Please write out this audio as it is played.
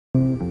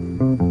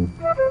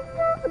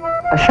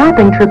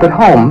shopping trip at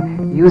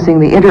home using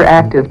the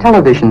interactive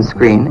television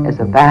screen is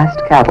a vast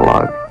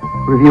catalog,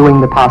 reviewing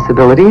the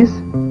possibilities,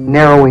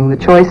 narrowing the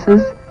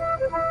choices,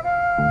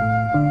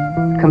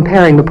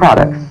 comparing the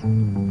products.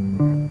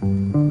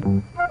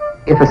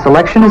 If a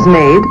selection is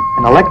made,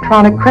 an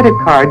electronic credit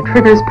card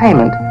triggers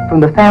payment from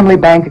the family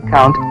bank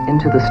account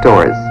into the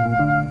stores.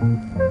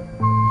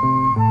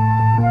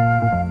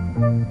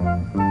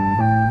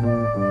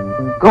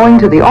 Going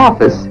to the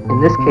office,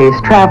 in this case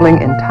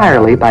traveling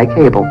entirely by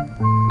cable,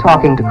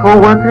 talking to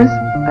co-workers,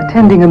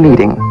 attending a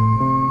meeting.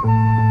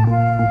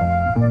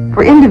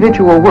 For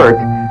individual work,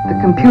 the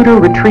computer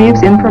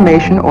retrieves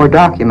information or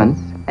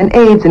documents and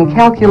aids in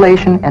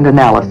calculation and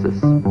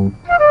analysis.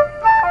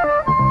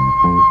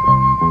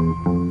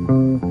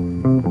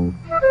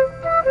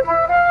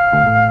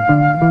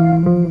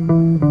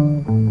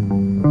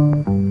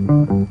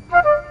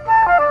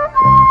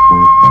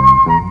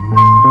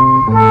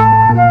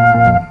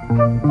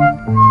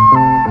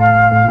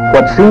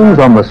 What seems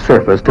on the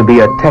surface to be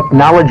a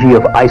technology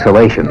of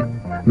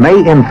isolation may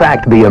in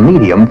fact be a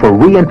medium for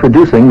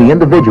reintroducing the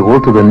individual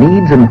to the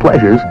needs and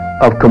pleasures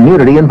of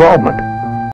community involvement.